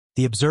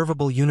The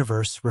observable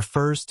universe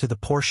refers to the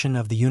portion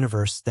of the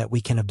universe that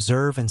we can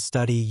observe and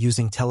study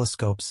using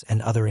telescopes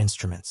and other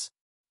instruments.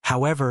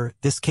 However,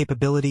 this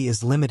capability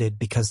is limited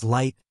because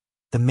light,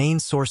 the main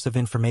source of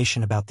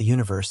information about the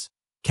universe,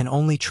 can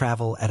only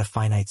travel at a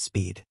finite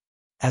speed.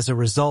 As a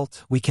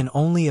result, we can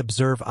only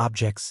observe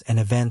objects and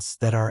events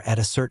that are at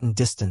a certain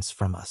distance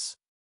from us.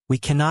 We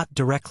cannot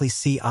directly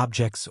see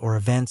objects or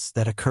events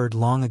that occurred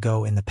long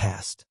ago in the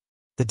past.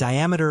 The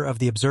diameter of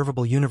the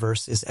observable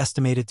universe is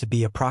estimated to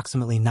be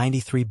approximately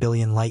 93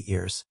 billion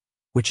light-years,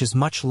 which is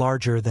much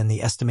larger than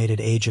the estimated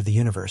age of the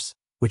universe,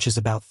 which is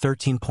about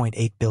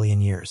 13.8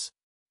 billion years.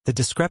 The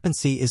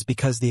discrepancy is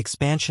because the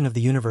expansion of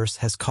the universe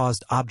has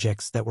caused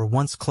objects that were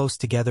once close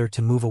together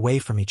to move away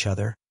from each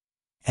other,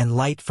 and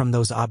light from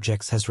those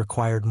objects has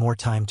required more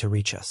time to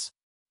reach us.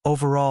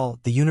 Overall,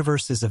 the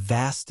universe is a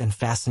vast and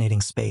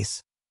fascinating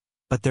space,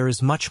 but there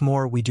is much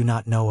more we do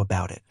not know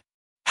about it.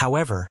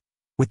 However,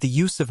 with the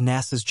use of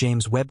NASA's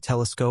James Webb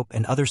Telescope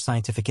and other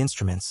scientific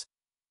instruments,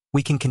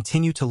 we can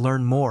continue to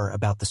learn more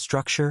about the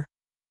structure,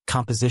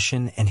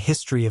 composition, and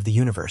history of the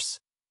universe,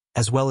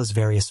 as well as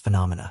various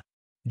phenomena.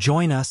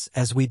 Join us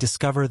as we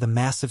discover the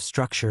massive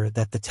structure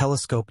that the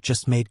telescope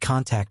just made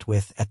contact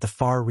with at the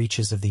far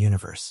reaches of the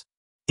universe.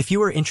 If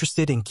you are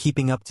interested in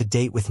keeping up to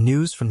date with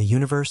news from the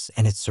universe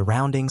and its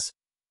surroundings,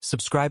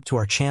 subscribe to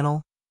our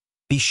channel,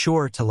 be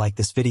sure to like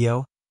this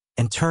video,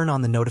 and turn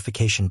on the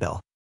notification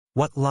bell.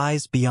 What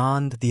lies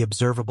beyond the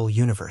observable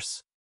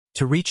universe?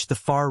 To reach the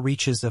far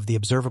reaches of the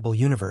observable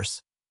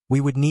universe, we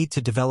would need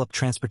to develop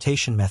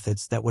transportation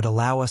methods that would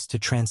allow us to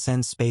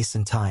transcend space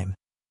and time,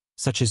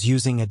 such as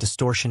using a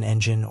distortion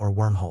engine or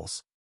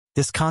wormholes.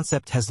 This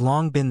concept has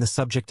long been the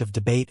subject of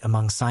debate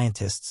among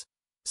scientists,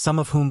 some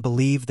of whom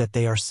believe that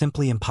they are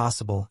simply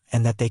impossible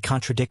and that they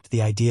contradict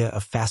the idea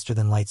of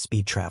faster-than-light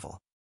speed travel.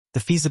 The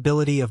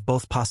feasibility of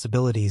both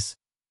possibilities,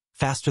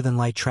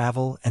 faster-than-light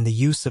travel and the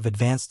use of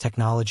advanced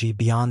technology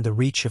beyond the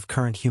reach of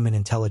current human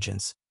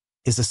intelligence,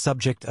 is a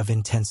subject of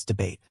intense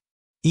debate.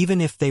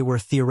 Even if they were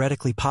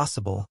theoretically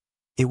possible,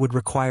 it would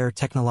require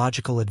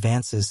technological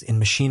advances in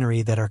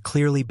machinery that are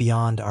clearly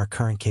beyond our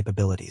current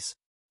capabilities.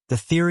 The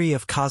theory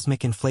of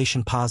cosmic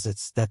inflation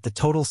posits that the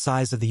total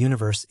size of the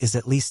universe is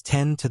at least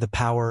 10 to the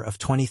power of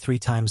 23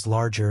 times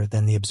larger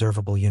than the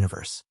observable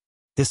universe.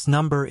 This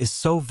number is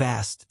so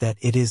vast that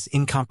it is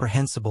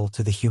incomprehensible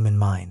to the human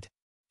mind.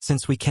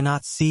 Since we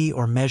cannot see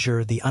or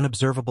measure the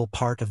unobservable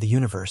part of the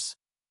universe,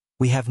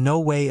 we have no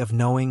way of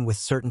knowing with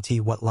certainty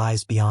what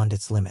lies beyond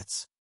its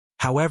limits.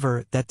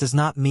 However, that does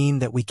not mean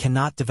that we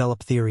cannot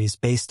develop theories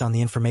based on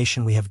the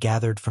information we have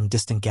gathered from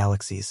distant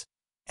galaxies,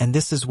 and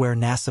this is where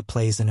NASA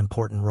plays an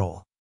important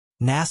role.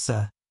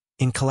 NASA,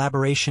 in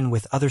collaboration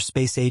with other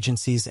space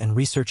agencies and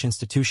research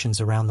institutions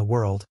around the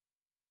world,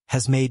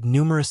 has made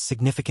numerous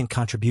significant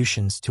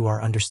contributions to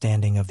our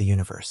understanding of the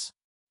universe.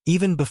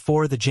 Even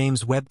before the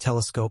James Webb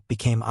Telescope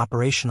became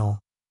operational,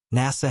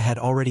 NASA had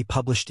already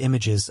published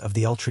images of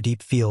the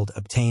ultra-deep field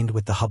obtained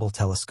with the Hubble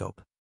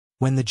telescope.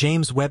 When the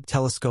James Webb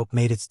Telescope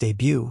made its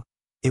debut,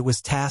 it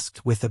was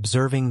tasked with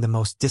observing the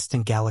most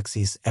distant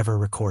galaxies ever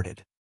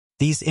recorded.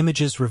 These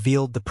images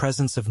revealed the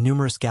presence of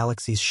numerous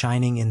galaxies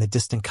shining in the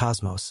distant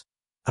cosmos,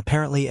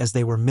 apparently as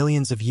they were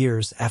millions of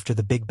years after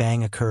the Big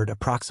Bang occurred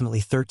approximately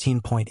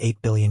 13.8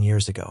 billion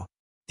years ago.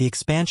 The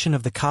expansion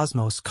of the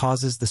cosmos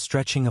causes the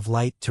stretching of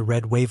light to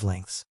red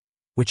wavelengths,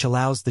 which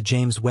allows the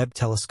James Webb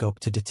Telescope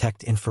to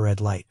detect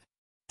infrared light.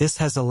 This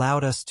has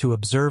allowed us to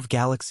observe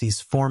galaxies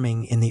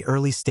forming in the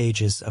early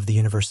stages of the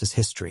universe's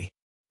history.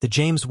 The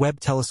James Webb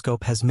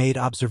Telescope has made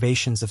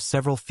observations of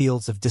several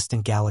fields of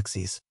distant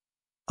galaxies,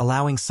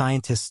 allowing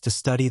scientists to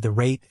study the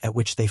rate at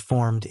which they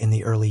formed in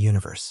the early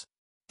universe.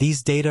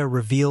 These data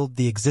revealed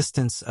the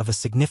existence of a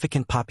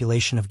significant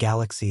population of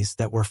galaxies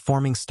that were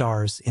forming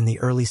stars in the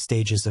early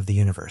stages of the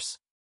universe.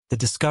 The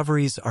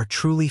discoveries are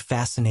truly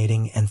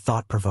fascinating and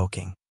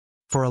thought-provoking.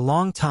 For a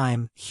long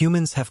time,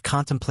 humans have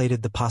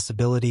contemplated the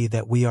possibility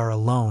that we are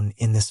alone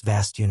in this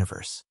vast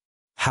universe.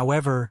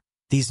 However,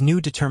 these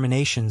new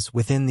determinations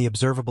within the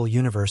observable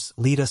universe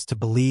lead us to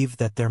believe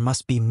that there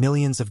must be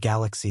millions of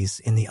galaxies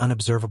in the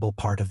unobservable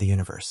part of the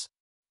universe.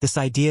 This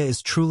idea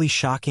is truly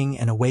shocking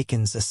and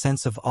awakens a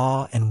sense of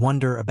awe and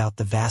wonder about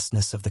the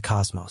vastness of the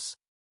cosmos.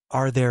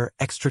 Are there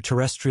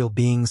extraterrestrial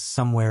beings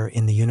somewhere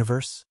in the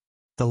universe?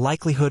 The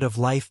likelihood of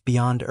life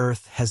beyond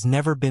Earth has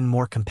never been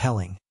more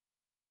compelling,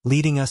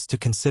 leading us to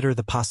consider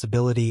the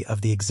possibility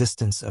of the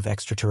existence of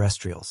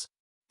extraterrestrials.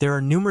 There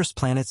are numerous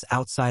planets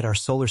outside our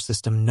solar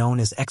system known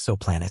as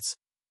exoplanets,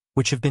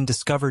 which have been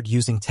discovered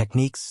using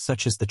techniques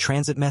such as the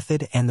transit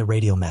method and the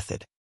radial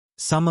method.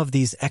 Some of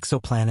these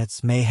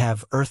exoplanets may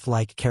have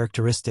Earth-like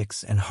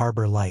characteristics and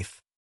harbor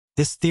life.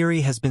 This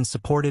theory has been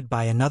supported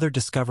by another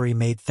discovery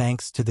made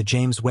thanks to the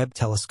James Webb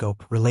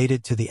Telescope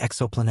related to the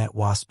exoplanet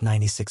WASP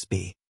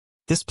 96b.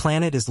 This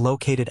planet is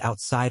located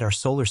outside our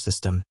solar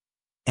system,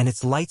 and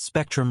its light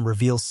spectrum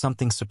reveals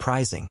something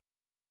surprising: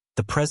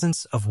 the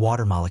presence of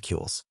water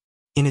molecules.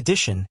 In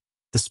addition,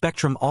 the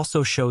spectrum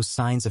also shows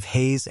signs of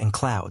haze and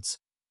clouds,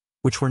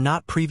 which were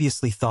not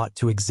previously thought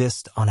to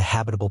exist on a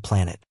habitable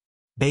planet.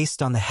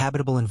 Based on the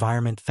habitable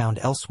environment found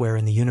elsewhere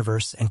in the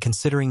universe and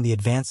considering the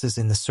advances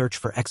in the search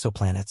for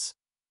exoplanets,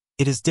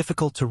 it is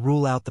difficult to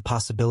rule out the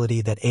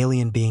possibility that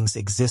alien beings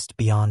exist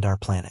beyond our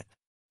planet.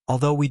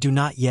 Although we do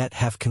not yet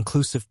have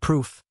conclusive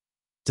proof,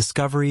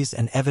 discoveries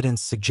and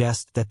evidence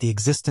suggest that the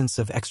existence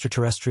of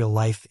extraterrestrial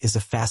life is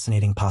a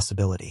fascinating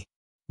possibility.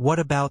 What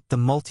about the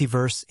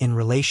multiverse in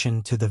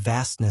relation to the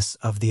vastness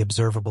of the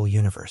observable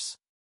universe?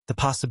 The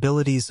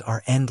possibilities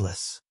are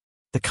endless.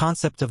 The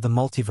concept of the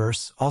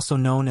multiverse, also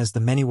known as the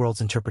many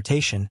worlds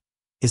interpretation,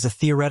 is a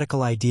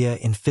theoretical idea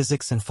in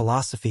physics and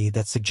philosophy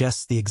that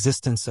suggests the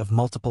existence of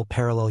multiple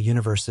parallel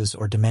universes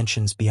or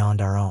dimensions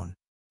beyond our own.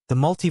 The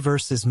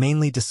multiverse is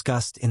mainly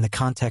discussed in the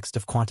context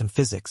of quantum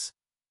physics,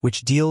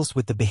 which deals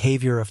with the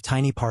behavior of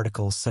tiny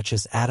particles such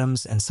as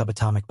atoms and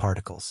subatomic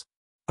particles.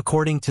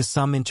 According to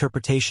some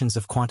interpretations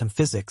of quantum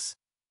physics,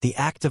 the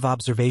act of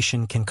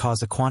observation can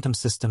cause a quantum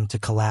system to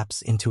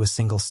collapse into a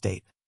single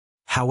state.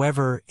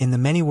 However, in the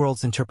many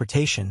worlds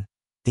interpretation,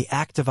 the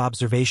act of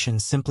observation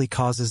simply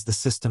causes the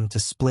system to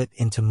split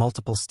into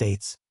multiple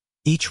states,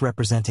 each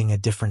representing a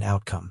different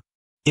outcome.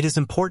 It is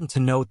important to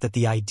note that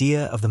the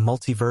idea of the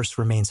multiverse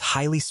remains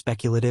highly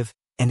speculative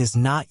and is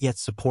not yet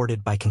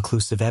supported by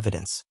conclusive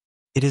evidence.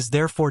 It is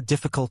therefore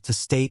difficult to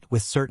state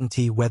with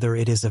certainty whether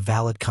it is a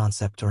valid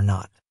concept or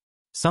not.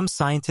 Some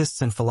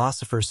scientists and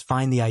philosophers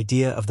find the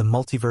idea of the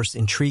multiverse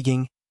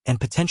intriguing and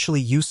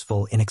potentially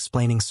useful in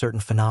explaining certain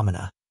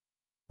phenomena,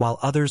 while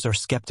others are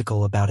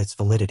skeptical about its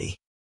validity.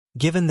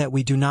 Given that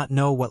we do not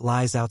know what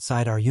lies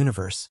outside our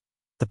universe,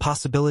 the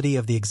possibility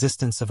of the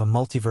existence of a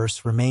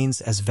multiverse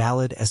remains as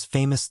valid as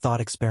famous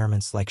thought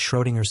experiments like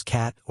Schrödinger's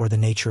cat or the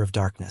nature of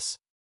darkness.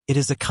 It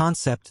is a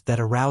concept that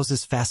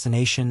arouses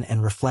fascination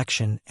and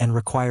reflection and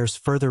requires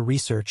further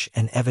research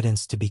and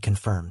evidence to be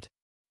confirmed.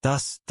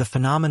 Thus, the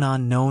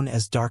phenomenon known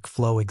as dark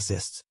flow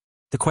exists.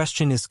 The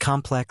question is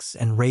complex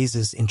and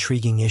raises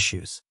intriguing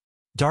issues.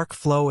 Dark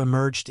flow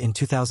emerged in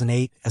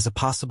 2008 as a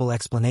possible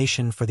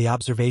explanation for the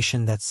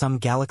observation that some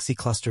galaxy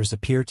clusters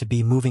appear to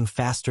be moving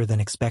faster than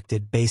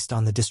expected based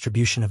on the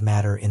distribution of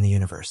matter in the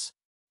universe.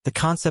 The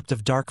concept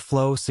of dark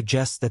flow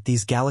suggests that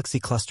these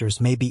galaxy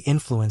clusters may be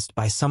influenced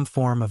by some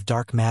form of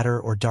dark matter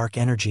or dark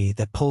energy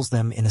that pulls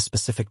them in a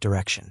specific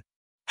direction.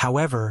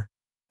 However,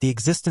 the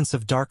existence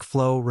of dark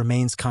flow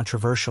remains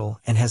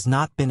controversial and has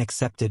not been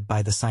accepted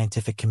by the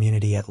scientific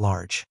community at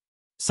large.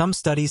 Some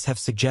studies have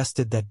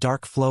suggested that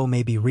dark flow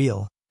may be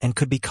real and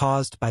could be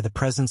caused by the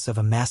presence of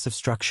a massive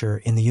structure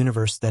in the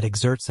universe that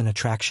exerts an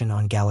attraction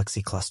on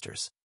galaxy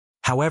clusters.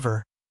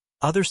 However,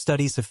 other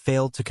studies have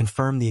failed to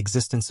confirm the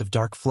existence of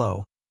dark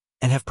flow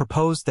and have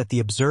proposed that the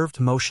observed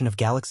motion of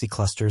galaxy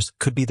clusters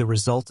could be the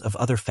result of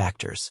other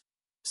factors,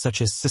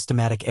 such as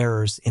systematic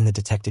errors in the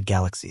detected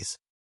galaxies.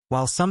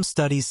 While some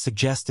studies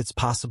suggest its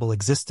possible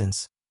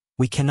existence,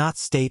 we cannot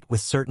state with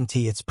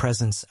certainty its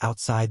presence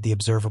outside the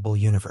observable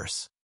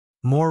universe.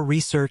 More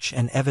research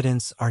and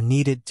evidence are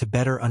needed to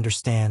better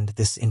understand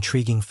this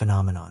intriguing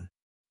phenomenon.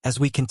 As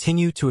we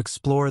continue to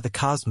explore the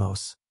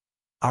cosmos,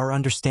 our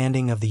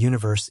understanding of the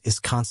universe is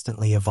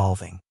constantly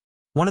evolving.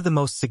 One of the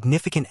most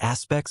significant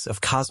aspects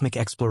of cosmic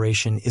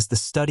exploration is the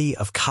study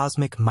of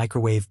cosmic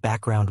microwave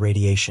background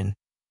radiation,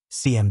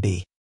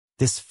 CMB.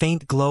 This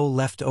faint glow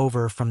left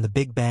over from the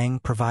Big Bang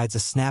provides a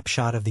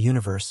snapshot of the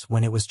universe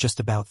when it was just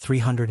about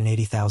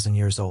 380,000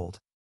 years old.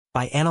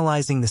 By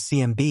analyzing the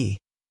CMB,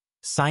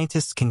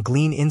 scientists can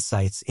glean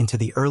insights into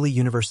the early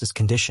universe's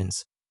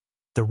conditions,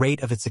 the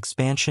rate of its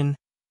expansion,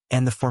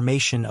 and the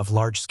formation of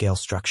large-scale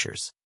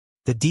structures.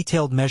 The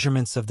detailed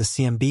measurements of the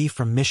CMB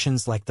from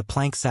missions like the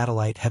Planck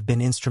satellite have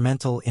been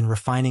instrumental in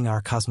refining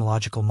our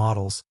cosmological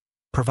models,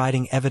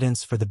 providing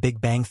evidence for the Big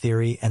Bang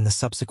theory and the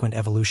subsequent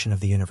evolution of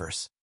the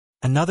universe.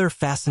 Another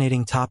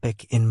fascinating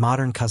topic in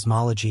modern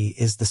cosmology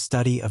is the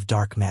study of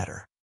dark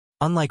matter.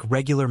 Unlike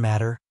regular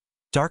matter,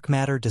 dark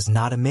matter does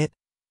not emit,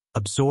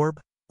 absorb,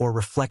 or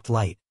reflect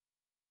light,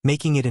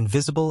 making it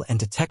invisible and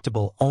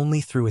detectable only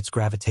through its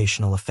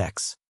gravitational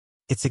effects.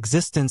 Its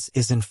existence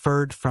is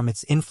inferred from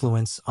its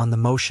influence on the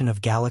motion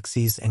of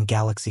galaxies and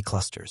galaxy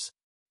clusters.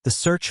 The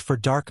search for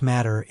dark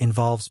matter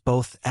involves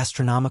both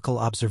astronomical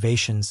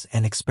observations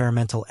and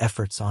experimental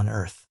efforts on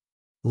Earth.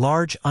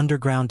 Large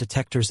underground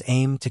detectors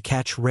aim to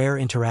catch rare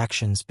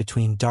interactions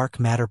between dark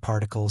matter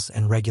particles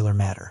and regular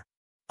matter.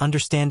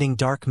 Understanding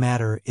dark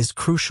matter is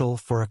crucial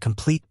for a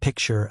complete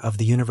picture of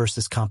the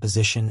universe's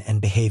composition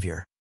and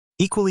behavior.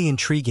 Equally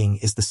intriguing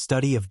is the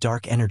study of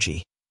dark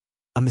energy,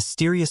 a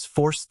mysterious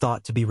force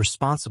thought to be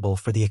responsible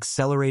for the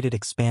accelerated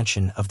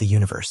expansion of the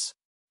universe.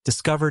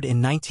 Discovered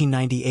in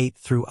 1998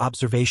 through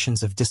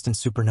observations of distant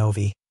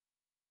supernovae,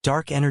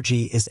 dark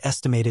energy is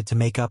estimated to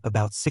make up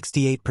about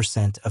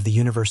 68% of the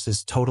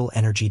universe's total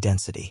energy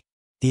density.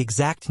 The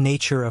exact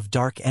nature of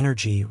dark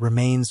energy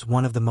remains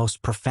one of the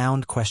most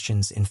profound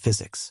questions in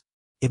physics.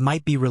 It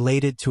might be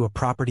related to a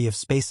property of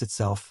space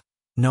itself,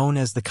 known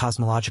as the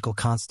cosmological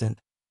constant,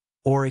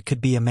 or it could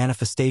be a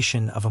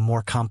manifestation of a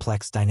more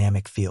complex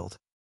dynamic field.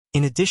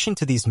 In addition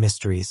to these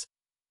mysteries,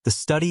 the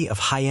study of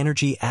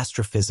high-energy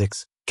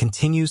astrophysics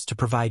continues to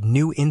provide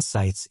new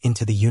insights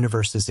into the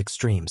universe's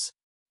extremes.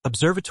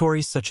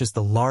 Observatories such as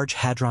the Large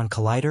Hadron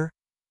Collider,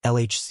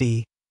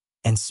 LHC,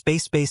 and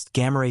space-based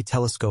gamma-ray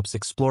telescopes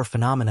explore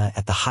phenomena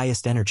at the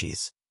highest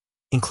energies,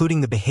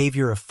 including the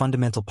behavior of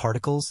fundamental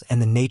particles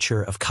and the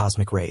nature of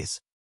cosmic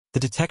rays. The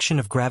detection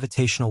of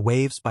gravitational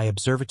waves by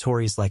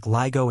observatories like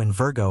LIGO and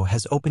Virgo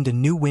has opened a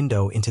new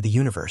window into the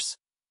universe,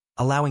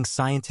 allowing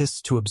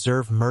scientists to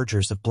observe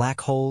mergers of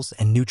black holes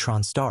and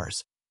neutron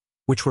stars,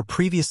 which were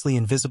previously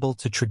invisible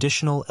to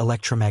traditional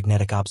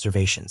electromagnetic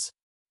observations.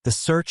 The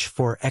search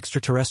for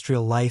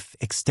extraterrestrial life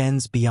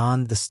extends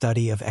beyond the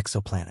study of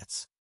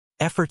exoplanets.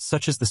 Efforts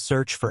such as the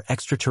Search for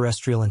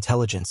Extraterrestrial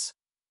Intelligence,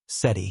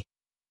 SETI,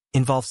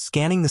 involve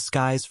scanning the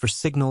skies for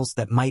signals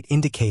that might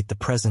indicate the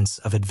presence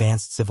of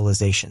advanced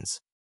civilizations.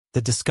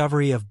 The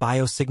discovery of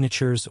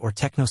biosignatures or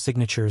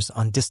technosignatures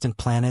on distant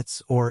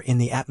planets or in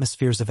the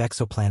atmospheres of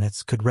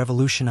exoplanets could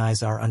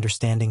revolutionize our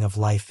understanding of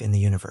life in the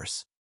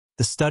universe.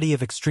 The study of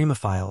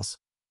extremophiles,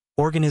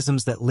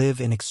 organisms that live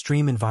in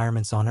extreme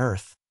environments on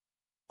Earth,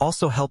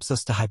 also helps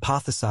us to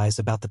hypothesize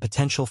about the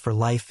potential for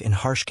life in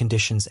harsh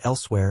conditions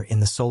elsewhere in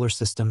the solar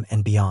system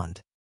and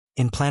beyond.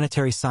 In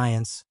planetary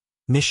science,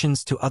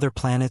 missions to other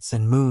planets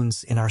and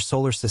moons in our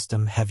solar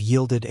system have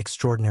yielded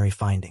extraordinary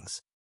findings.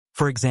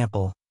 For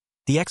example,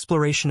 the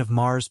exploration of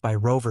Mars by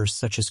rovers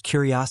such as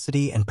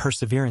Curiosity and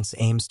Perseverance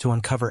aims to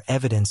uncover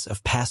evidence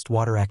of past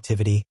water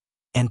activity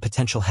and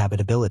potential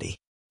habitability.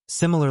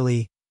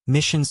 Similarly,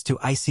 missions to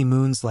icy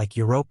moons like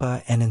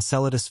Europa and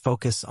Enceladus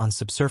focus on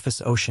subsurface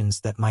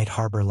oceans that might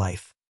harbor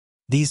life.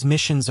 These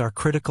missions are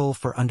critical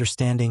for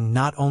understanding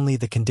not only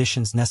the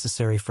conditions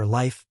necessary for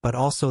life but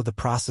also the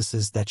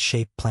processes that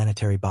shape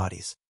planetary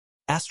bodies.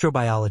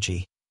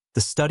 Astrobiology,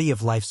 the study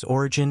of life's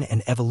origin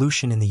and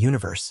evolution in the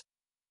universe,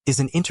 is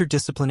an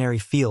interdisciplinary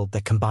field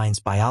that combines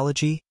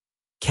biology,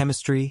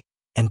 chemistry,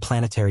 and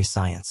planetary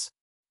science.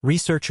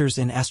 Researchers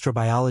in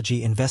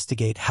astrobiology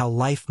investigate how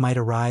life might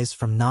arise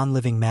from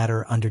non-living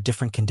matter under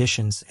different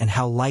conditions and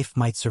how life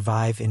might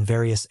survive in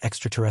various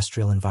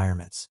extraterrestrial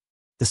environments.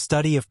 The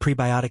study of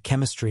prebiotic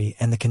chemistry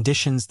and the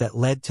conditions that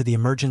led to the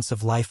emergence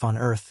of life on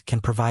Earth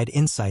can provide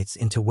insights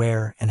into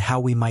where and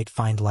how we might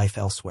find life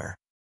elsewhere.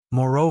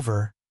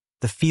 Moreover,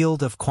 the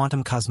field of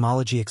quantum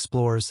cosmology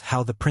explores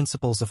how the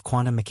principles of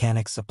quantum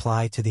mechanics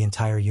apply to the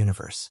entire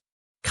universe.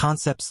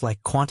 Concepts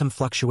like quantum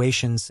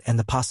fluctuations and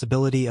the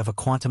possibility of a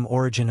quantum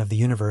origin of the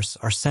universe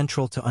are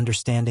central to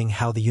understanding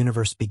how the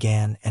universe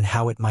began and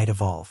how it might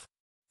evolve.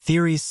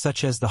 Theories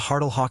such as the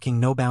Hartle-Hawking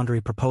no-boundary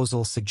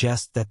proposal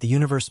suggest that the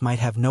universe might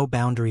have no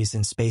boundaries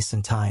in space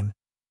and time,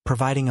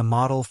 providing a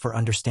model for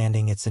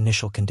understanding its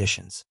initial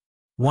conditions.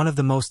 One of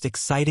the most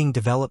exciting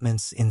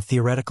developments in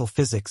theoretical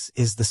physics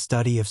is the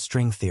study of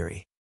string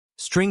theory.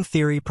 String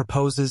theory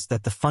proposes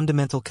that the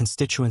fundamental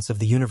constituents of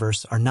the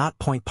universe are not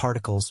point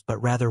particles but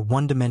rather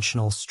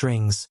one-dimensional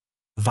strings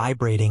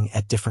vibrating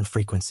at different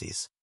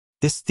frequencies.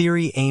 This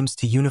theory aims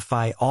to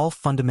unify all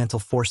fundamental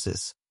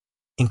forces,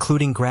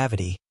 including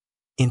gravity,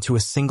 into a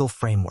single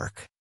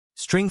framework.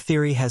 String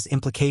theory has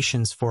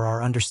implications for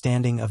our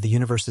understanding of the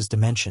universe's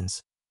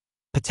dimensions,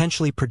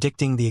 potentially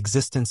predicting the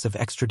existence of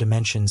extra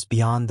dimensions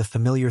beyond the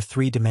familiar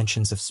 3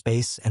 dimensions of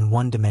space and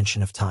 1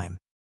 dimension of time.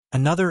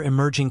 Another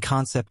emerging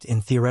concept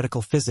in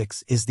theoretical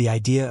physics is the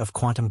idea of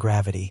quantum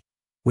gravity,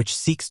 which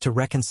seeks to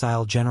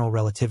reconcile general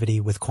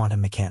relativity with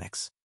quantum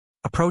mechanics.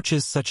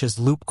 Approaches such as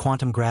loop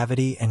quantum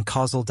gravity and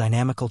causal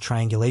dynamical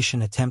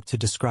triangulation attempt to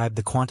describe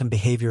the quantum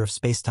behavior of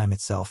spacetime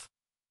itself,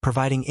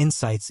 providing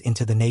insights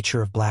into the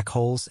nature of black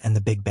holes and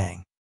the Big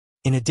Bang.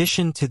 In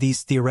addition to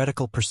these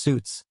theoretical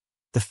pursuits,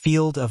 the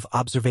field of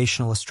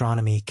observational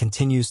astronomy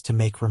continues to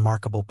make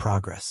remarkable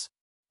progress.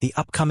 The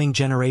upcoming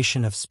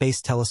generation of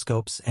space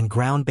telescopes and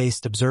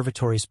ground-based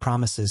observatories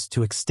promises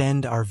to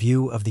extend our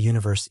view of the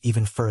universe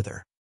even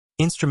further.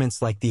 Instruments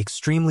like the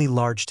Extremely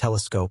Large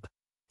Telescope,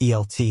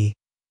 ELT,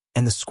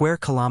 and the Square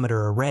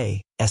Kilometre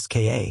Array,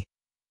 SKA,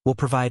 will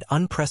provide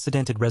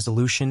unprecedented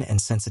resolution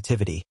and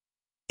sensitivity,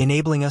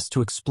 enabling us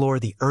to explore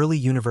the early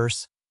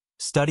universe,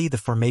 study the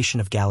formation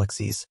of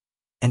galaxies,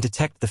 and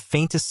detect the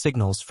faintest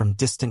signals from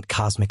distant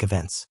cosmic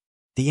events.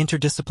 The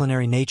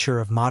interdisciplinary nature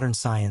of modern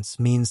science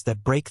means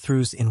that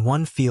breakthroughs in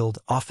one field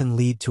often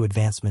lead to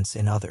advancements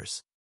in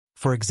others.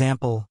 For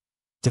example,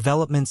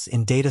 developments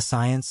in data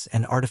science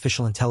and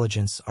artificial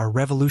intelligence are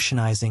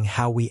revolutionizing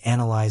how we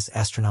analyze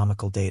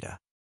astronomical data.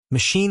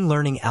 Machine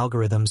learning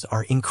algorithms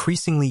are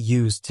increasingly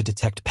used to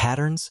detect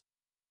patterns,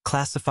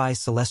 classify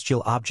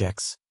celestial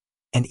objects,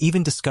 and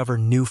even discover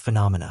new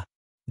phenomena.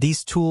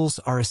 These tools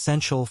are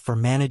essential for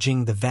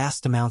managing the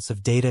vast amounts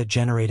of data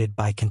generated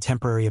by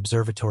contemporary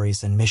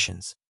observatories and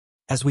missions.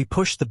 As we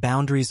push the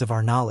boundaries of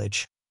our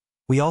knowledge,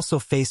 we also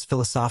face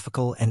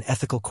philosophical and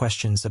ethical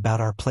questions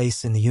about our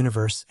place in the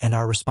universe and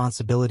our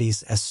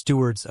responsibilities as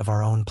stewards of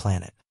our own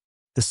planet.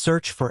 The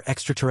search for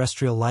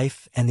extraterrestrial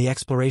life and the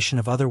exploration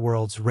of other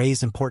worlds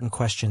raise important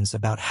questions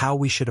about how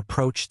we should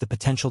approach the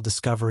potential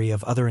discovery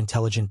of other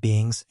intelligent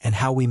beings and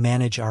how we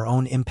manage our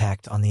own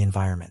impact on the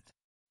environment.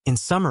 In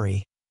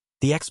summary,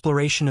 The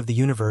exploration of the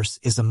universe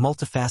is a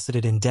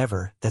multifaceted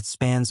endeavor that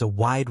spans a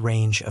wide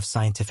range of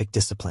scientific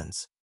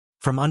disciplines.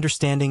 From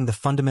understanding the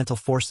fundamental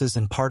forces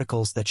and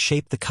particles that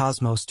shape the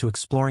cosmos to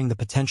exploring the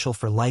potential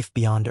for life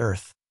beyond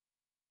Earth,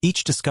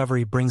 each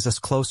discovery brings us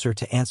closer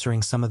to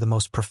answering some of the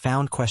most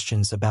profound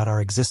questions about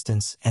our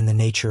existence and the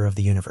nature of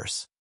the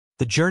universe.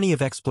 The journey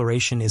of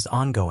exploration is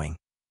ongoing,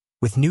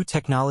 with new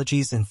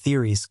technologies and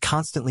theories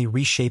constantly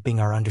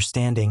reshaping our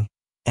understanding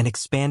and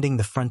expanding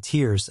the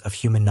frontiers of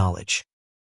human knowledge.